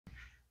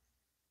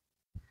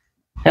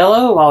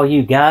Hello, all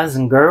you guys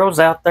and girls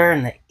out there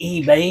in the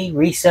eBay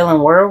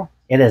reselling world.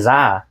 It is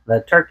I, the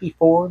Turkey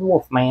Forward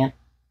Wolfman,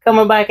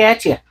 coming back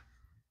at you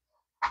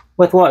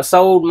with what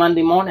sold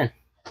Monday morning.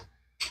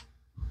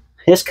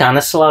 It's kind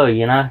of slow,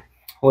 you know.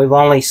 We've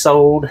only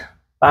sold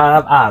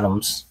 5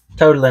 items,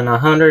 totaling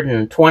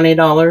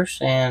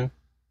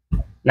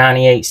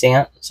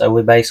 $120.98. So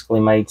we basically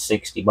made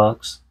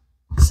 $60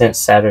 since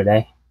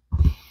Saturday,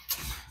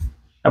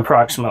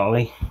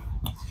 approximately.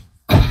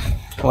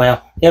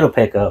 Well, it'll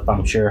pick up,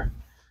 I'm sure.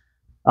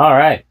 All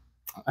right.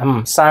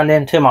 I'm signed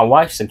into my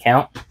wife's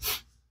account.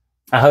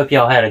 I hope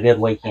y'all had a good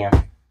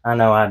weekend. I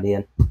know I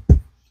did.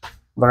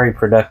 Very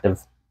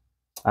productive.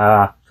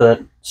 I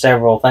put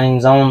several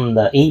things on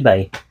the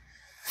eBay.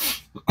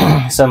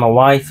 So my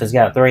wife has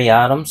got 3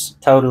 items,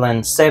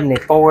 totaling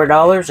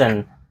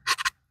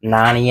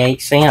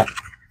 $74.98.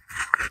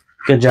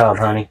 Good job,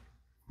 honey.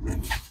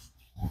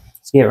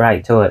 Let's get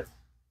right to it.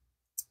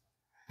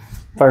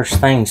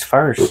 First things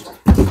first.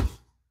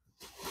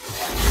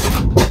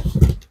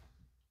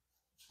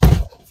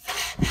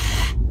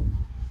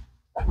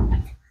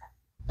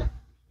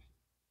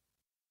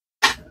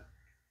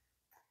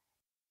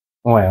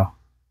 Well,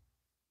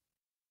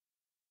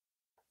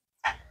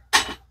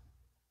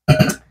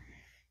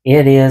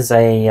 it is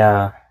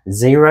a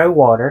zero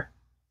water,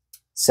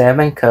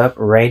 7-cup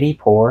ready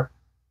pour,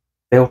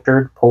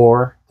 filtered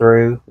pour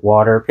through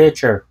water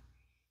pitcher.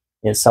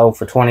 It sold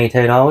for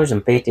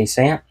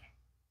 $22.50.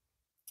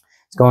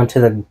 It's going to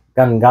the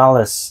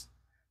Gonzalez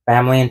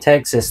family in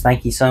Texas.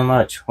 Thank you so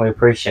much. We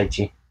appreciate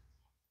you.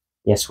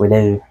 Yes, we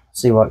do.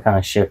 See what kind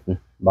of shipping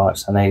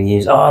box I need to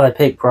use. Oh, they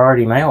picked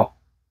priority mail.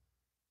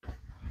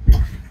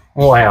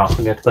 Wow,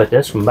 I got to put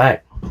this one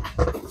back.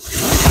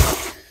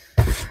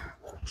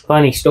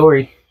 Funny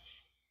story.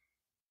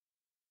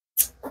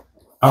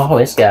 Oh,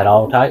 it's got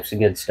all types of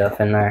good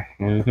stuff in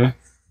there.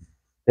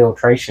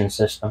 Filtration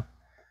system.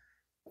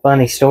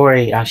 Funny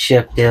story, I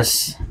shipped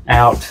this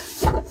out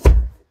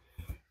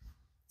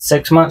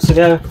 6 months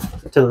ago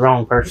to the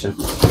wrong person.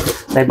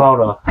 They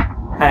bought a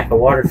pack of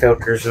water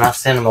filters and I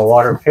sent them a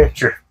water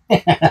pitcher.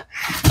 And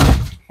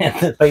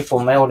the people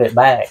mailed it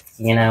back.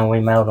 You know, we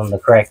mailed them the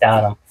correct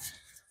item.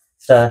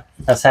 So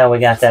that's how we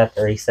got that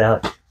to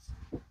resell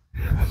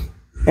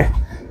it.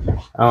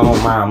 Oh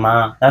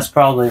my. That's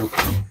probably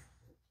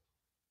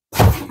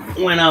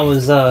when I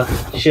was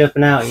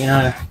shipping out,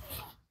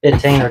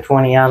 15 or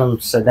 20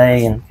 items a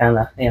day and kind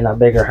of in a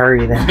bigger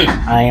hurry than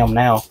I am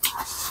now.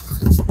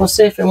 Let's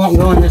see if it won't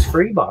go in this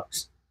free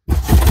box.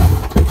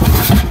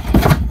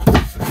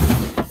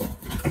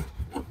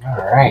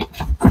 Alright.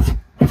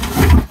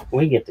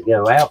 We get to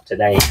go out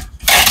today.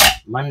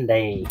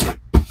 Monday.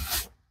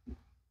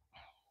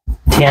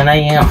 10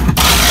 a.m.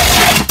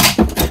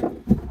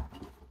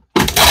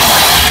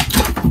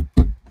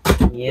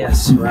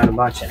 Yes, run a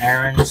bunch of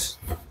errands.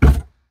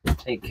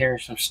 Take care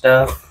of some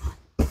stuff.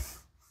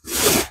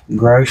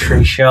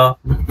 Grocery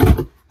shop.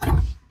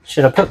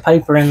 Should have put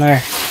paper in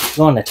there.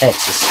 Going to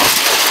Texas.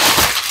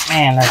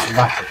 Man, there's a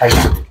bunch of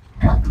paper.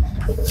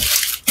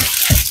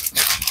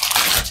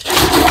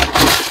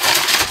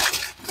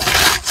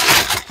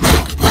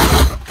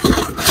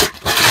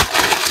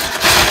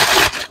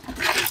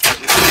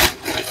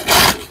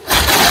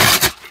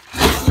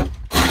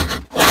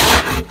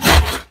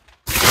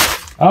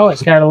 Oh,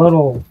 it's got a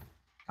little,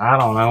 I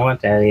don't know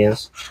what that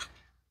is.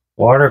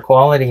 Water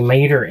quality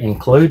meter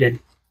included.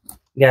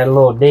 Got a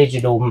little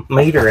digital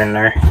meter in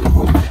there.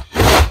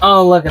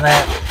 Oh, look at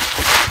that.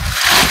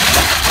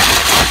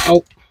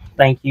 Oh,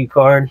 thank you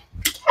card.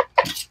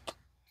 It's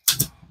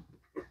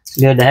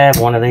good to have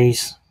one of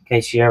these in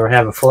case you ever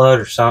have a flood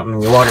or something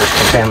and your water's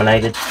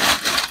contaminated.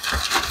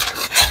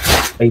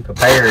 Be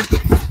prepared.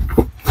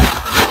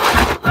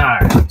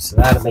 Alright, so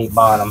that'll be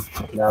bottom.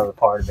 The other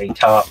part will be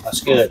top.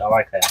 That's good. I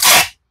like that.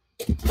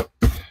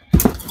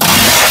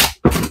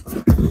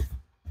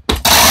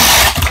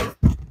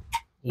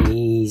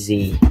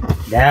 Easy.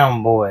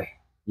 Down, boy.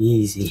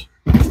 Easy.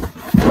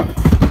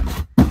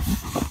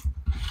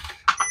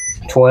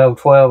 12,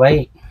 12,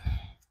 8.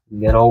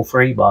 Good old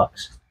free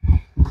box.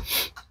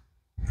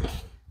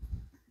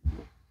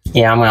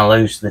 Yeah, I'm going to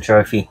lose the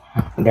trophy.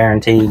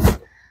 Guaranteed.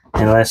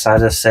 Unless I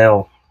just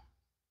sell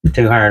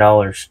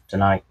 $200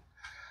 tonight.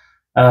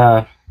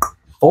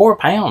 4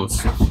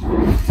 pounds.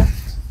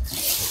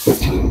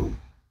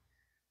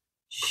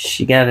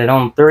 She got it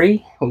on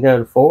 3. We'll go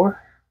to 4.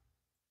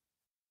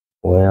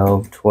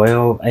 12,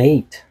 12,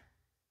 8.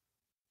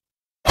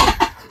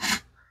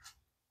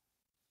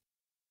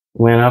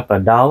 Went up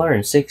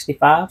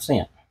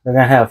 $1.65. They're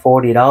gonna have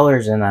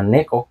 $40 and a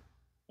nickel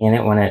in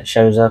it when it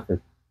shows up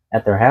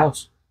at their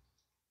house.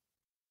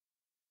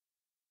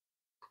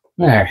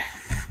 There.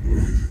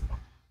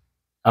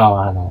 Oh,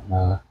 I don't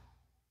know.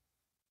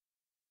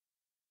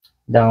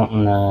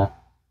 Don't know.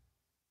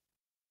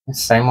 It's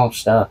the same old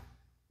stuff.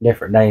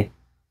 Different day.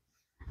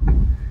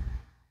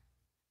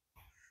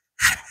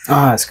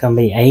 Oh, it's gonna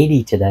be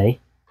 80 today.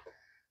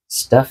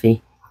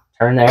 Stuffy.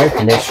 Turn the air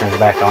conditioners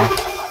back on.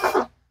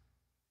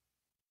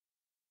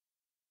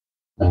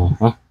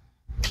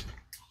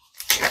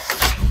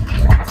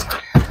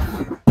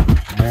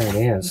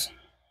 it is.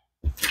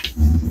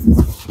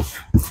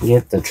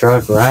 Get the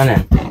truck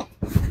running.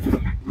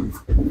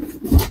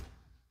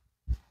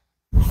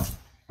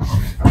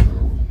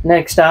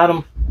 Next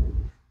item.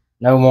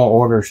 No more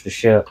orders to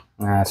ship.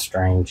 That's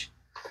strange.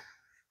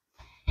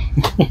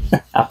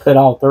 I put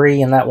all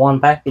 3 in that one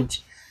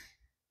package.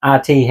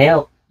 IT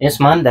help. It's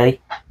Monday.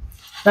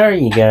 There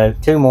you go.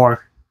 2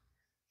 more.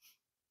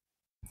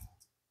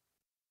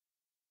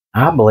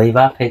 I believe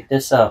I picked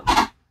this up.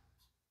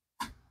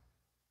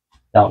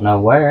 Don't know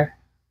where.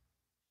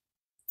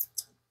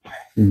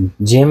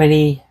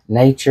 Jiminy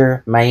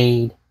Nature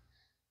Made.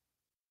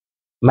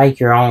 Make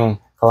your own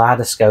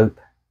kaleidoscope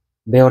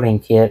building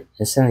kit.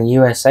 It's in the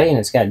USA and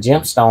it's got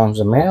gemstones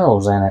and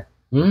minerals in it.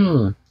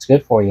 It's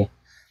good for you.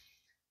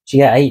 She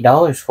got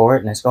 $8 for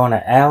it and it's going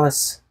to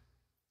Alice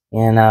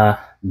in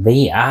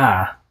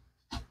VI.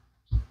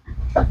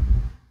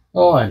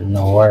 What in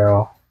the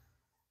world?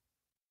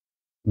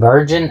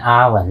 Virgin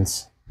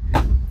Islands.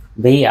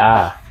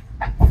 VI.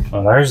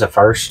 Well, there's the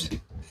first.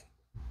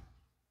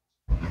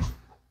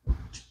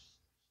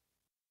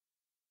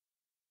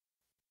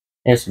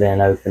 It's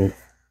been opened.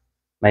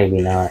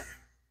 Maybe not.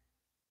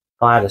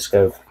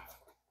 Kaleidoscope.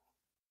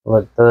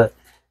 Look,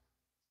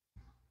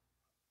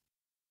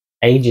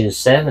 ages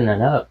 7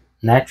 and up.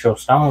 Natural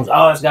stones.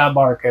 Oh, it's got a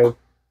barcode.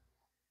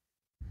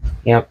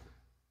 Yep.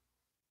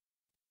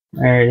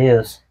 There it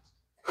is.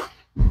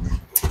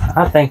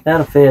 I think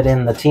that'll fit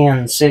in the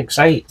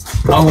 1068.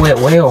 Oh, it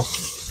will.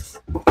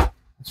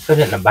 Let's put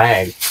it in a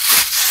bag.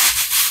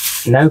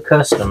 No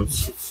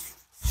customs.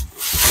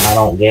 I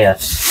don't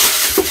guess.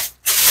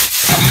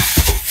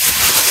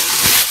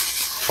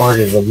 Part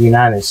of the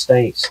United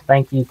States.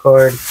 Thank you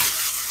card.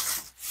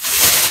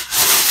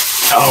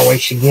 Oh, we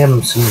should give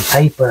them some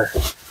paper.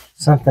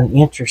 Something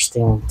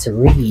interesting to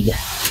read.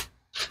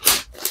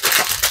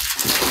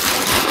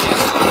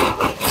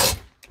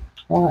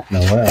 What in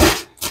the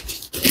world?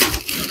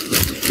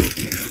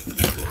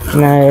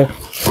 No.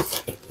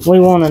 We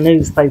want a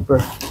newspaper.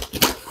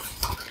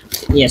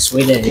 Yes,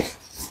 we do.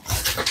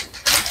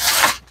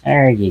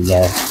 There you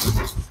go.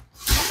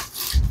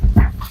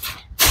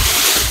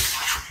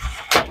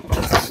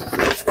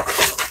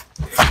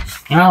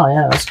 Oh,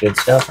 yeah, that's good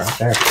stuff right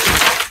there.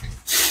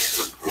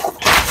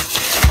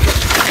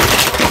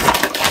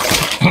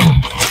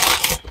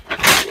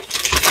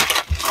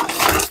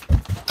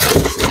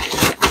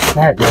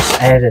 That just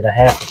added a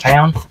half a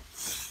pound.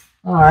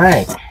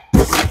 Alright.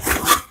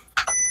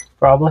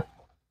 Probably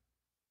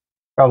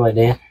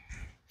did.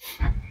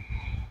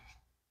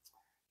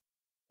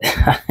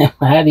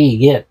 How do you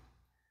get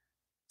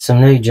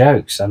some new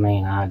jokes? I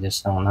mean, I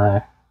just don't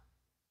know.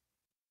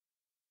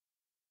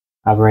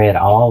 I've read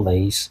all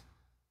these.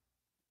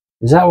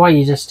 Is that why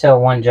you just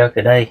tell one joke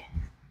a day?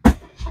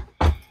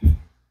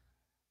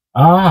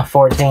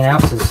 14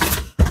 ounces.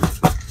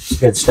 It's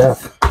good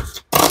stuff.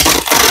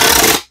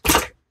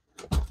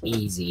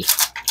 Easy.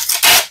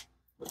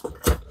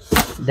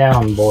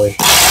 Down, boy.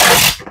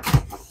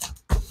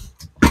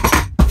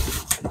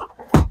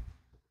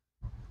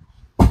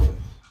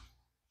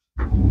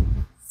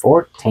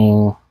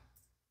 $14.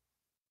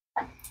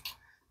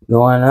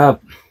 Going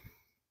up.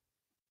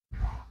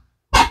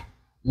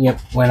 Yep,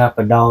 went up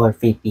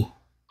 $1.50.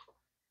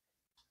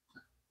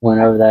 Went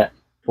over that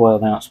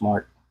 12-ounce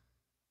mark.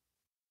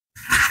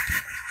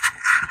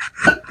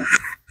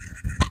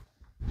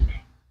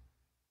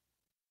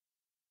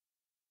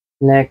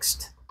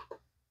 Next.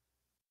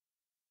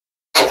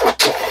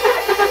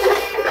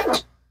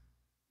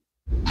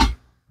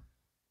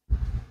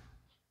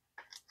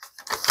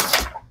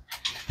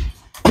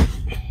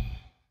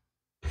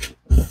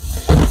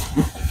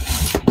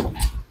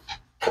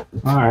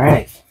 All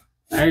right,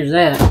 there's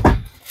that.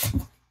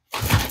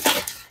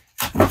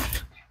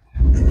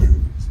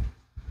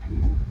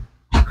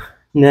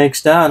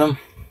 Next item.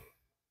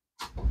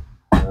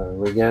 There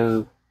we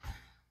go.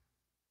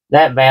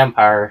 That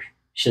vampire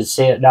should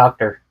see a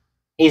doctor.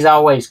 He's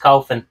always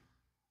coughing.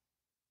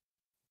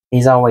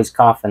 He's always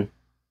coughing.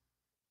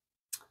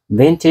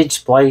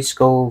 Vintage Play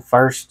School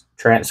First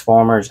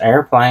Transformers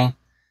Airplane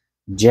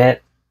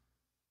Jet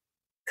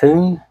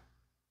Kun.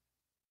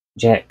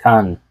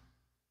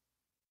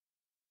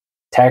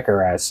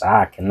 Takaras.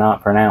 I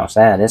cannot pronounce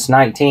that. It's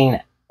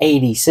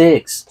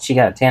 1986. She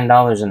got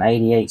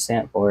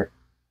 $10.88 for it.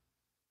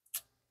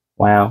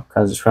 Wow,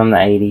 because it's from the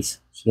 80s.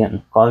 She's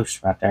getting close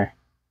right there.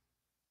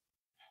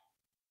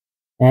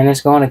 And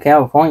it's going to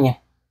California.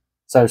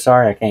 So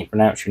sorry I can't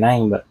pronounce your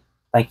name, but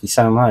thank you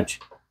so much.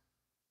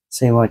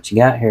 See what you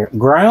got here.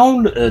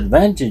 Ground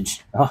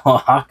Advantage.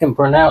 Oh, I can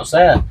pronounce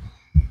that.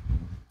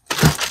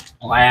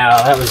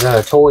 Wow, that was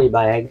a toy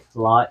bag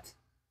lot.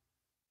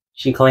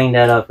 She cleaned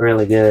that up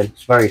really good.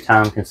 It's very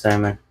time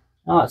consuming.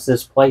 Oh, it's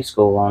this Play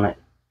School on it.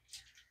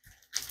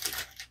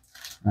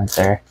 Right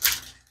there.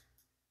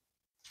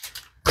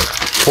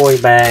 Toy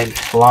bag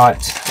lot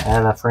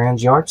at a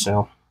friend's yard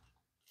sale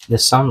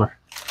this summer.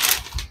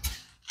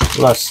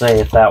 Let's see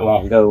if that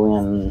won't go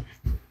in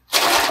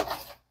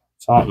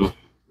something.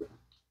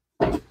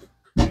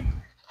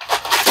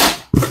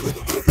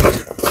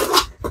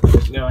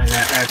 Go in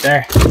that right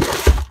there.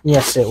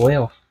 Yes, it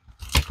will.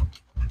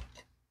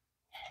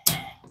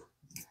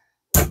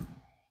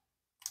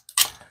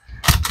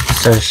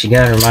 So she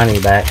got her money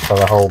back for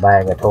the whole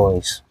bag of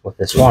toys with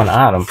this one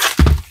item.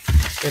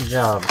 Good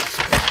job.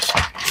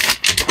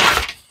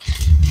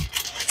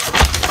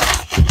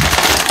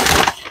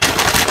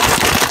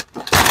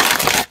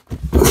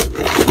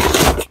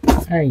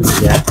 There you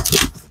go.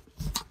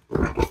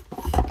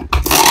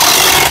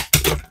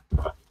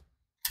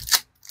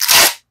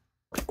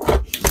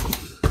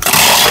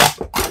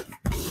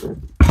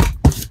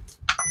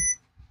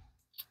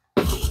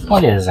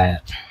 What is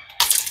that?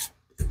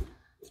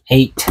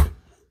 8,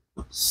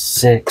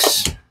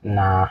 6,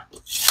 nah.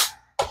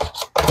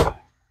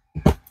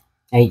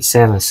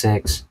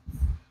 876.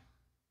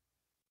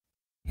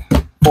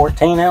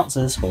 14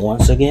 ounces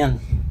once again.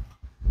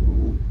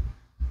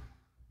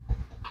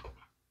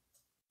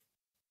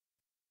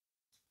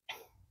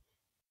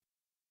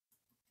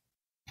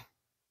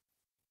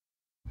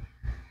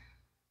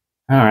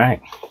 All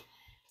right.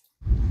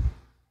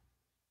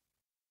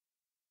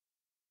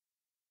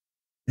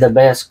 The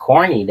best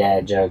corny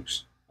dad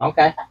jokes.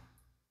 Okay.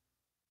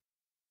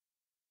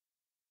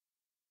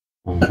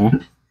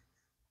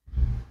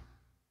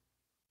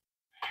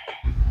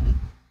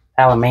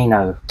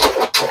 Palomino.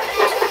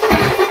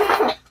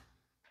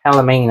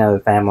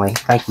 Palomino family.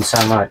 Thank you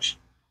so much.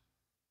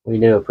 We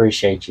do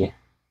appreciate you.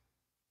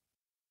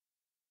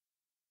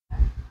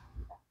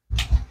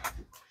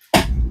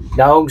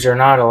 Dogs are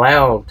not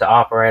allowed to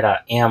operate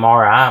a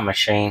MRI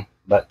machine,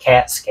 but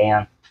cats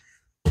can.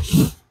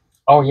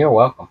 Oh, you're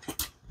welcome.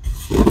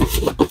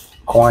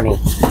 Corny.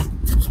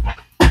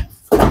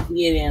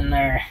 Get in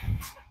there.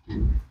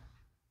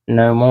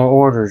 No more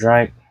orders,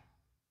 right?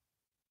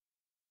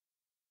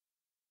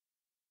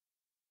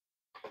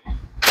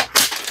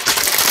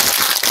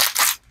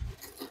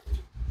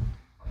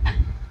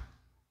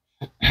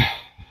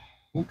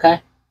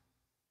 Okay.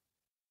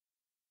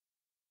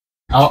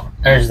 Oh,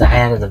 there's the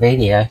ad of the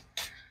video.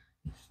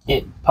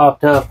 It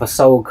popped up a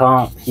sold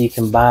comp. You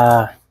can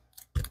buy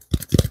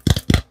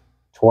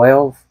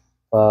 12,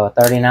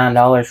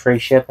 $39 free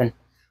shipping.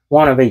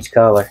 One of each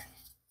color.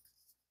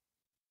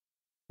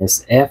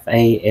 It's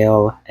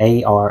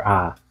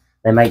FALARI.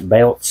 They make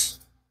belts,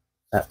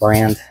 that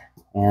brand,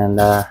 and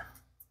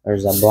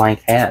there's a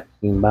blank hat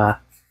you can buy.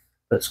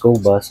 Put school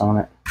bus on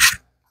it.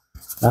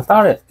 I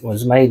thought it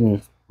was made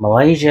in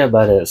Malaysia,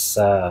 but it's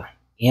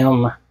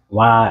MYANMAR.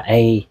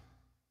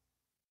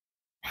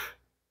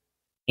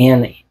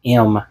 I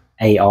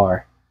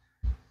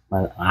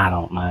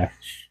don't know.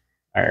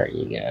 There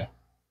you go.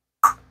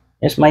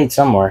 It's made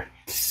somewhere.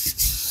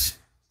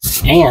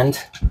 And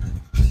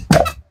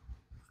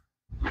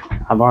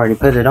I've already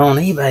put it on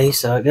eBay,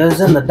 so it goes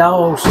in the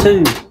dolls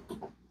too,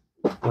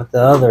 with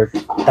the other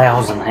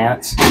 1,000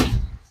 hats.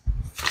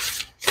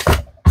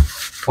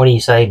 What do you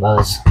say,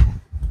 Buzz?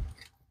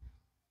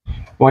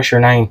 What's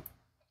your name?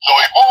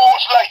 Soy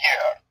Buzz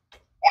Lightyear,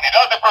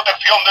 Unidad de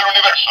Protección del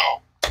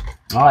Universo.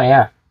 Oh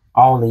yeah,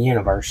 all the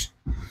universe.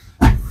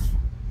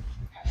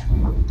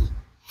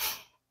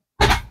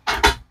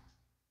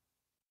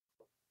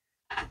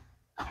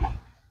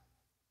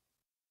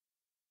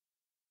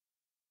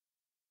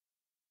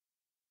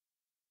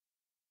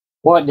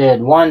 What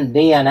did one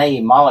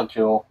DNA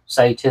molecule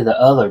say to the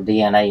other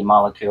DNA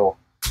molecule?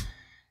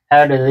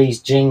 How do these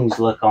genes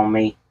look on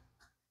me?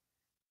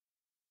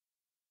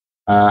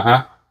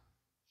 Uh-huh.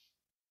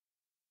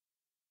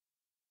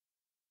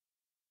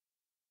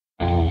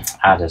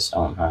 I just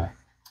don't know.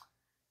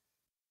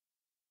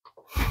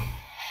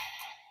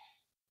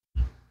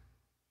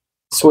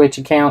 Switch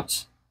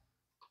accounts?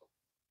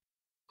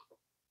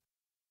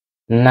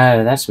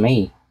 No, that's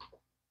me.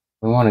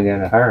 We want to go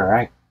to her,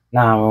 right?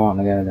 No, we want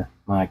to go to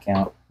my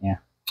account. Yeah.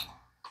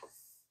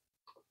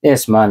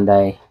 It's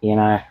Monday, you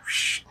know.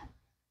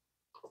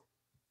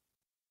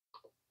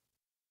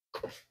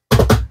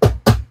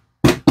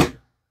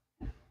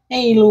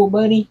 Hey, little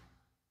buddy.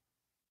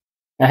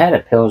 I had a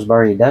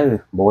Pillsbury Dough,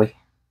 boy.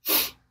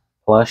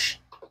 Plush.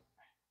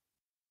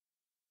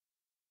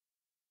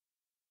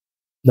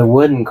 The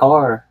wooden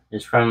car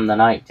is from the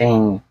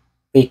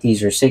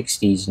 1950s or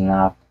 60s, and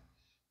I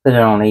put it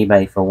on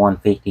eBay for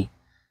 $150.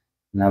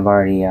 And I've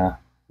already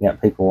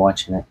got people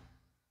watching it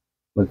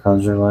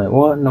because they're like,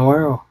 what in the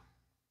world?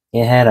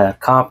 It had a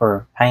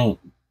copper paint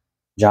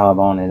job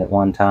on it at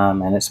one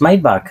time, and it's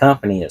made by a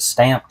company. It's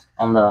stamped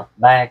on the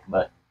back,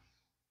 but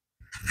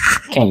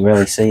can't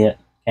really see it.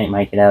 Can't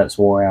make it out. It's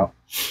wore out.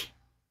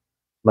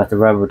 But the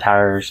rubber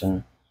tires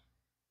and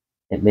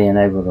it being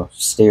able to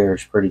steer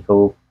is pretty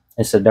cool.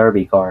 It's a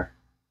derby car.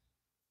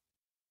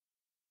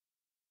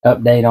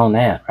 Update on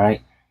that,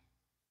 right?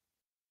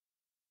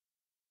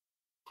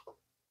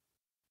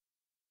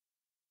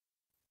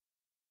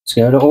 Let's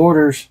go to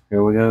orders.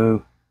 Here we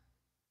go.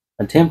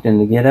 Attempting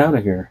to get out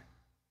of here.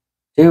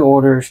 2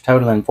 orders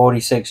totaling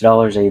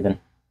 $46 even,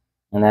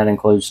 and that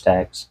includes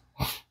tax.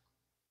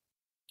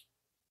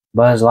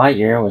 Buzz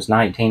Lightyear was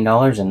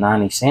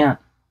 $19.90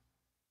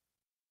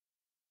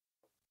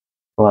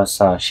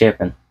 plus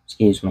shipping.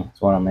 Excuse me,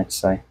 that's what I meant to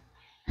say.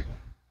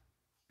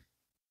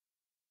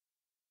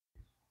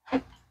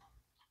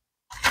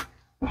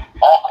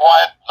 All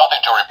quiet, nothing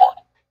to report.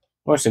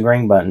 What's the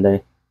green button do?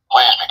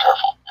 Please be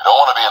careful. You don't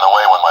want to be in the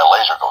way when my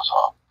laser goes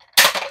off.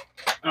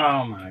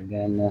 Oh my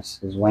goodness,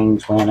 his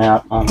wings went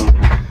out on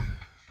him.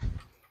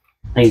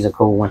 He's a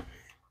cool one.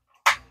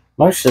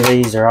 Most of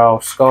these are all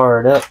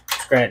scarred up,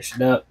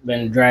 scratched up,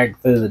 been dragged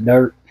through the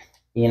dirt,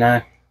 you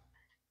know.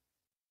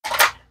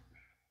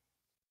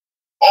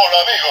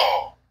 Hola,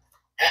 amigo.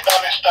 ¿Qué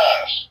tal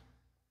estás?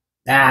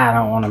 Ah, I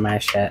don't want to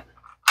mash that.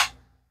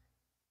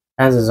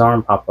 How's his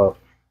arm pop up?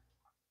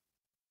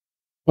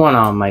 One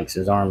of them makes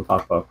his arm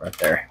pop up right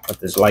there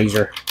with his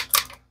laser.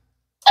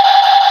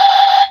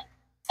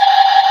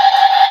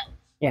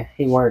 Yeah,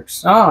 he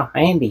works. Oh,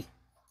 Andy.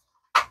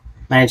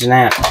 Imagine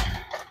that.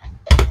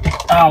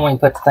 Oh, we can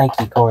put the thank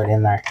you card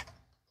in there.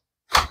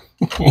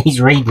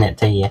 He's reading it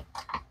to you.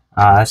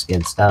 Oh, that's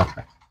good stuff.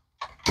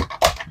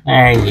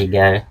 There you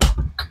go.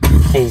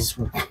 He's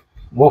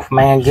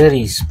Wolfman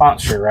Goodies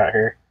sponsor right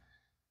here.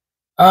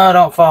 Oh,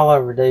 don't fall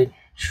over, dude.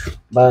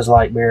 Buzz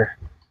Light beer.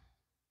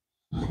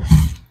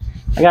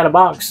 I got a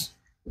box.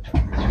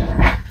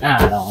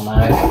 I don't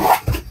know.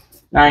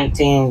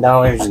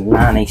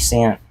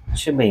 $19.90.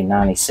 Should be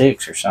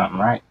 96 or something,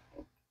 right?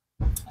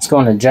 It's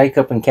going to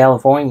Jacob in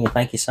California.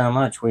 Thank you so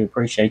much. We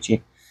appreciate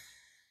you.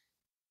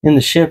 And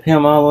to ship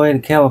him all the way to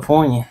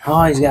California.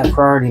 Oh, he's got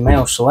priority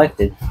mail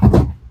selected.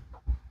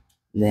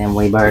 Then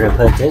we better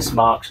put this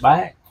box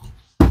back.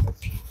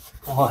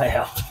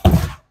 Well,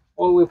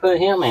 what do we put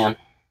him in?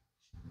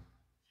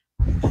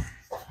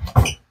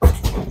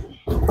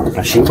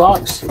 A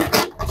shoebox?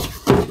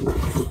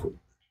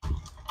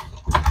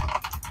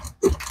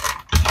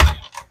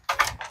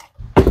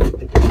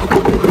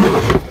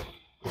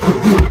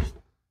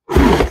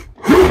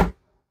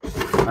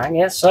 I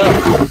guess so.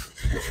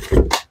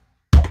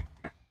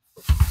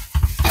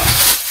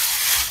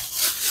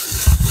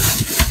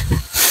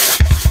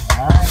 I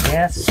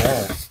guess so.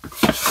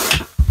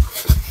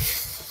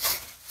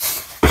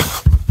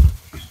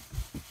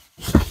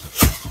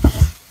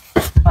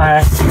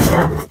 Alright.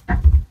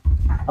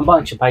 A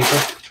bunch of paper.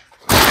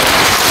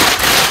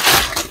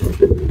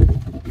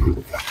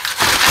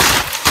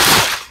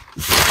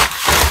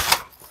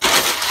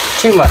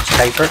 Too much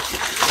paper.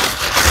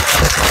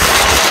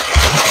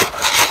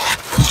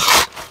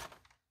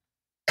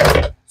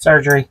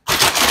 Surgery.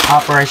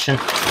 Operation.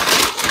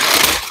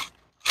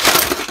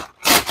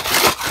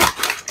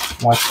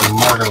 Watch some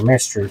murder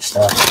mystery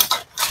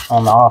stuff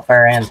on the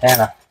off-air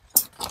antenna.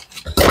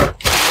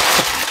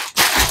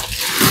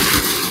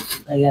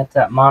 They got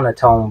that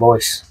monotone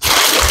voice.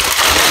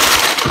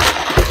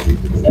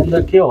 And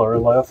the killer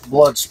left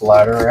blood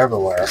splatter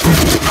everywhere.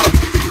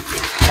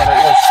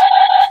 But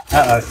it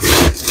was,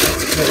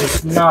 it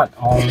was not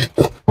on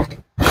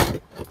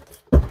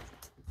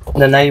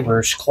the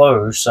neighbor's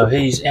clothes, so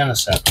he's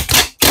innocent.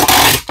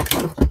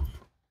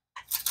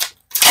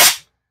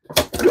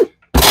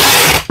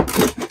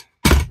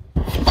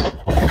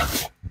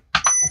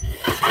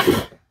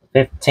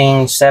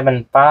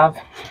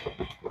 $15.75.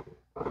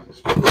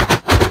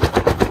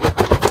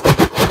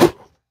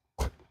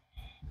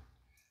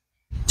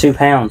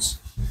 £2.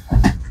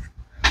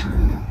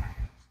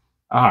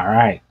 All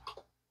right.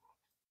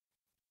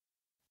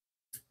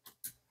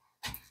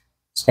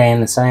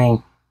 Staying the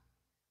same.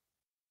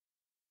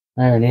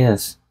 There it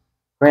is.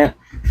 Print.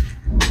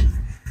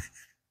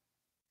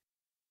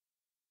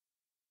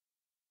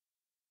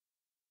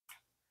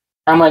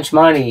 How much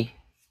money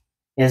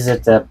is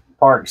it to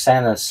park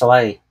Santa's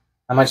sleigh?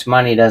 How much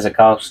money does it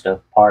cost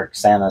to park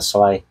Santa's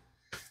sleigh?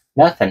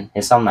 Nothing.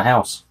 It's on the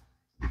house.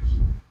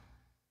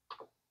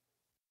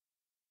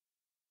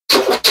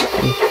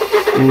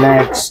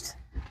 Next.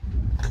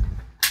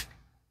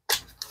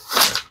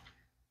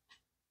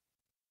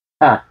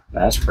 Huh,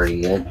 that's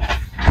pretty good.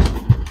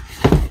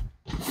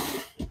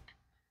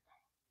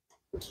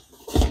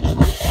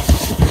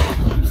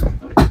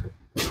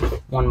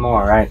 One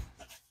more, right?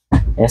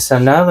 It's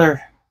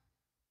another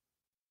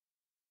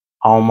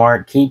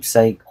Hallmark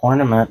keepsake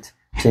ornament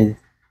to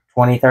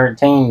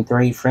 2013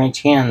 Three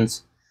French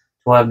Hens,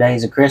 12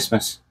 Days of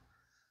Christmas.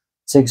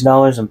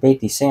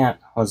 $6.50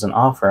 was an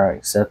offer I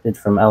accepted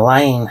from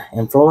Elaine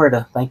in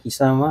Florida. Thank you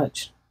so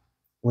much.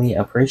 We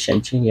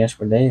appreciate you. Yes,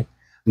 we do.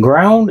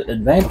 Ground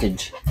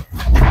advantage.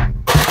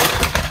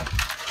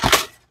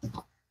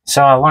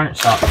 So I learned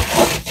something.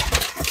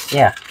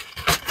 Yeah.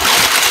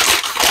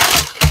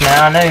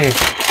 Now I knew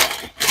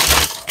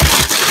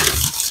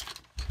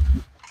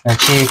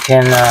that you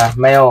can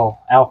mail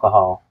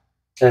alcohol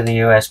to the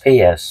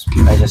USPS.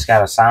 They just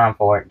got to sign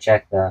for it,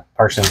 check the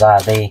person's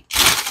ID,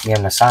 give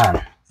them a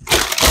sign.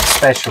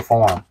 Special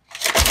form.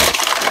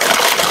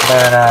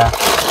 But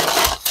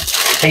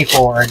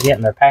people are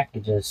getting their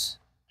packages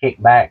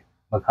kicked back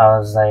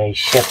because they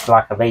shipped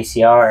like a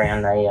VCR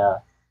in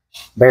a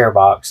bear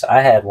box.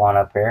 I had one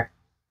up here,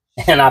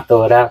 and I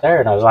threw it out there,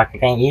 and I was like, I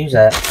can't use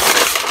that.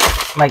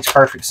 Makes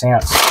perfect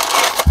sense.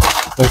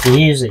 If you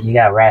use it, you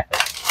gotta wrap it.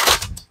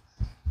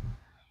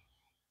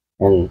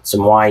 And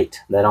some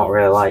white. They don't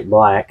really like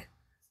black.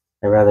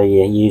 They'd rather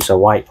you use a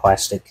white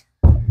plastic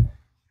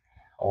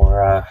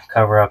or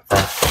cover up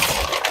the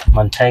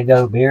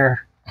Montego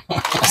beer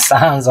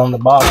signs on the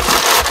box.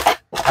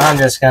 I'm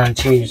just gonna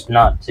choose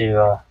not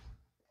to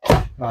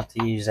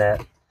use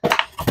that.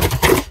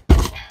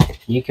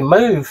 You can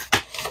move.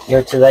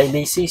 Go to the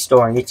ABC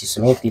store and get you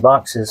some empty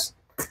boxes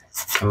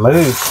and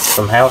move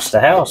from house to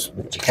house,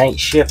 but you can't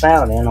ship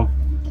out in them.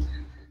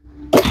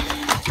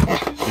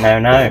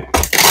 No.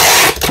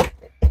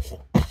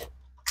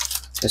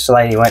 This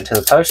lady went to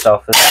the post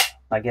office,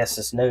 I guess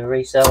this new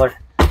reseller,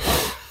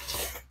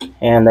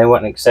 and they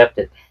wouldn't accept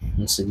it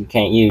and said you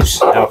can't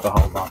use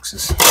alcohol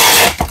boxes.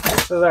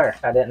 So there,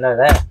 I didn't know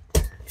that.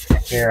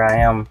 Here I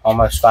am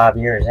almost 5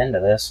 years into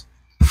this.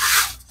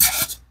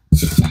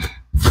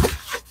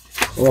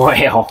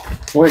 Well,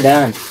 we're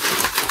done.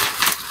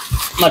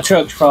 My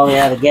truck's probably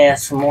out of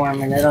gas from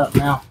warming it up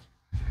now.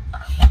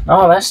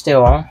 Oh, that's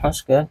still on.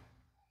 That's good.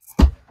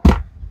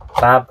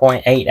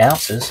 5.8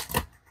 ounces.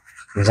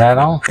 Is that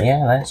on?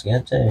 Yeah, that's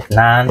good too.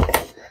 9.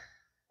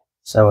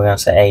 So we're going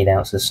to say 8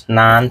 ounces.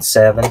 9,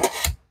 7,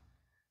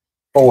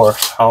 4.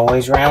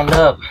 Always round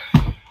up.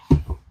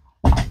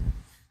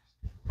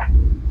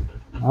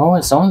 Oh,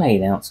 it's on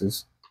 8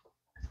 ounces.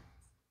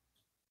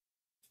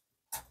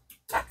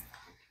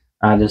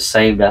 I just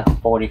saved a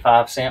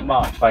 45-cent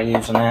box by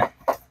using that.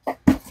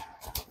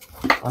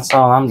 That's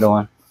all I'm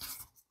doing.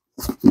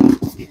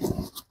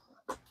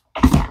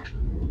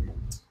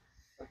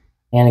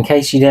 And in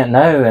case you didn't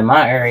know, in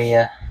my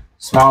area,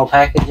 small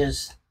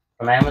packages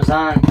from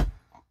Amazon,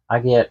 I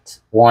get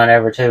one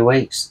every 2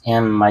 weeks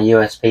in my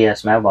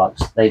USPS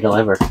mailbox. They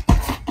deliver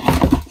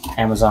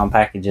Amazon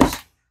packages.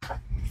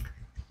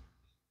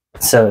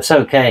 So it's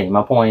okay.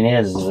 My point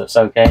is it's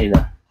okay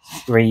to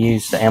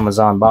reuse the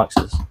Amazon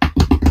boxes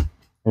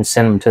and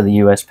send them to the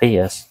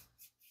USPS.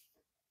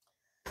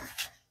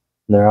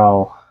 They're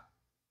all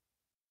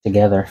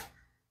together.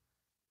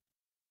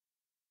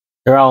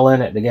 They're all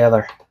in it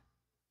together.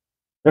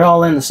 They're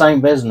all in the same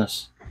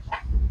business.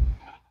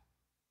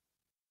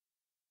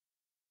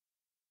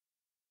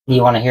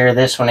 You want to hear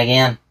this one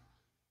again?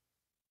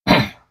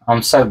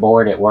 I'm so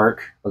bored at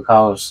work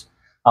because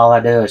all I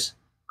do is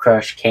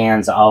crush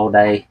cans all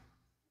day.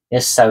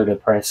 It's so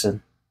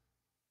depressing.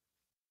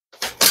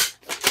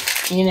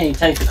 You need to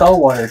take the cold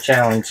water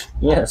challenge.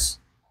 Yes.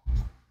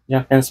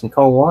 Jump in some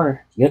cold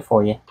water. Good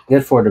for you.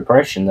 Good for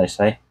depression, they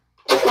say.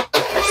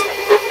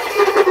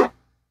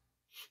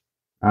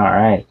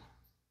 Alright.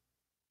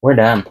 We're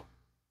done.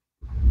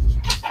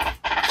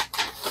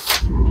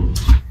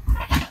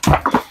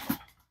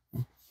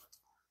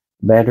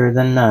 Better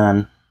than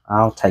none.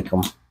 I'll take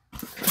them.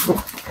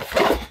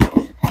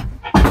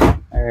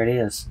 There it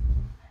is.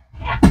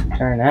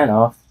 Turn that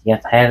off. You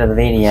got the head of the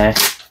video.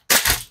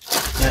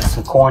 Got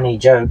some corny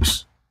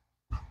jokes.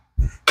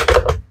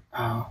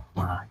 Oh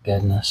my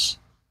goodness.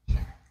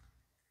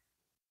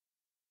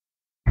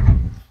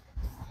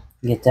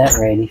 Get that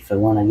ready for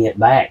when I get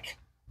back.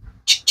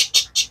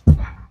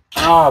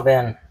 Oh, I've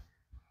been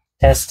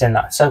testing.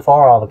 So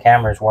far all the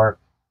cameras work.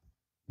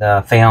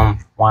 The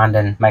film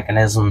winding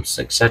mechanisms,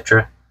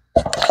 etc.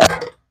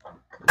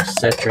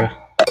 etc.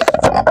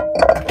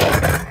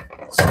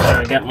 So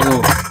I got my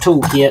little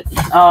toolkit.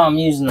 Oh, I'm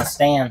using the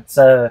stand.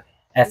 So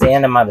at the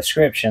end of my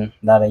description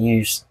that I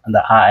use,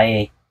 the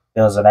IA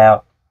fills it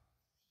out.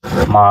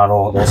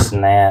 Model, this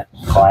and that,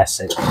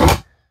 classic,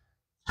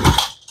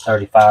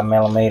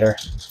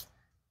 35mm.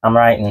 I'm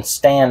writing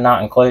stand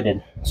not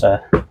included, so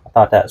I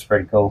thought that was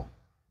pretty cool.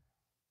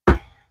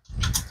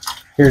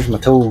 Here's my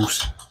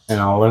tools in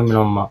an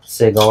aluminum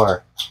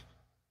cigar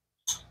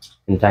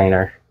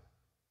container.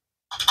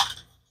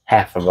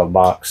 Half of a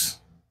box.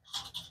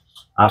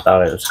 I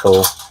thought it was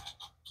cool.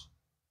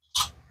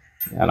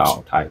 Got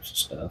all types of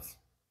stuff.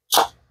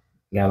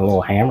 Got a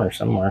little hammer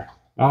somewhere.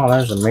 Oh,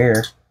 there's a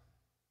mirror.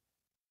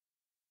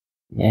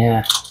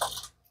 Yeah.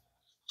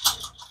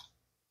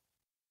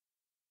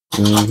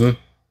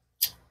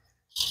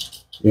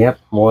 Yep,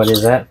 what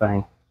is that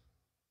thing?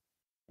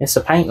 It's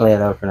a paint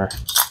lid opener.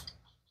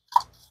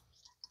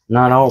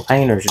 Not all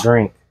painters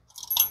drink.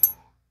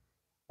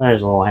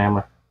 There's a little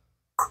hammer.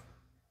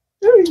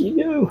 There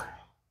you go.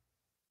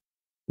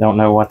 Don't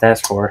know what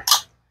that's for.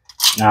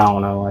 I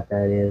don't know what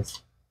that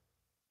is.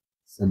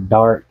 It's a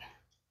dart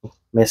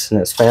missing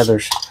its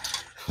feathers.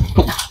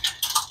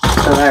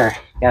 So there,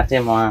 got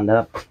them lined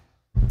up.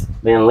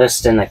 Been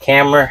listing the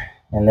camera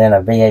and then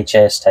a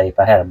VHS tape.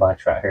 I had a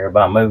bunch right here,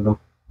 but I moved them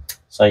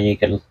so you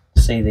could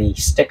see the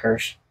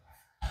stickers.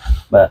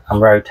 But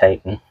I'm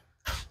rotating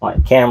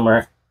like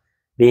camera,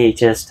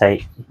 VHS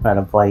tape that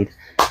I played.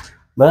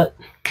 But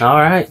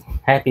alright,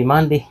 happy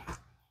Monday.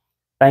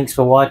 Thanks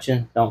for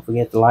watching. Don't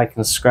forget to like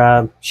and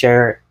subscribe,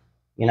 share it,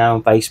 you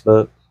know,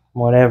 Facebook,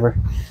 whatever.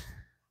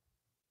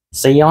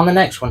 See you on the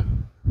next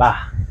one.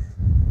 Bye.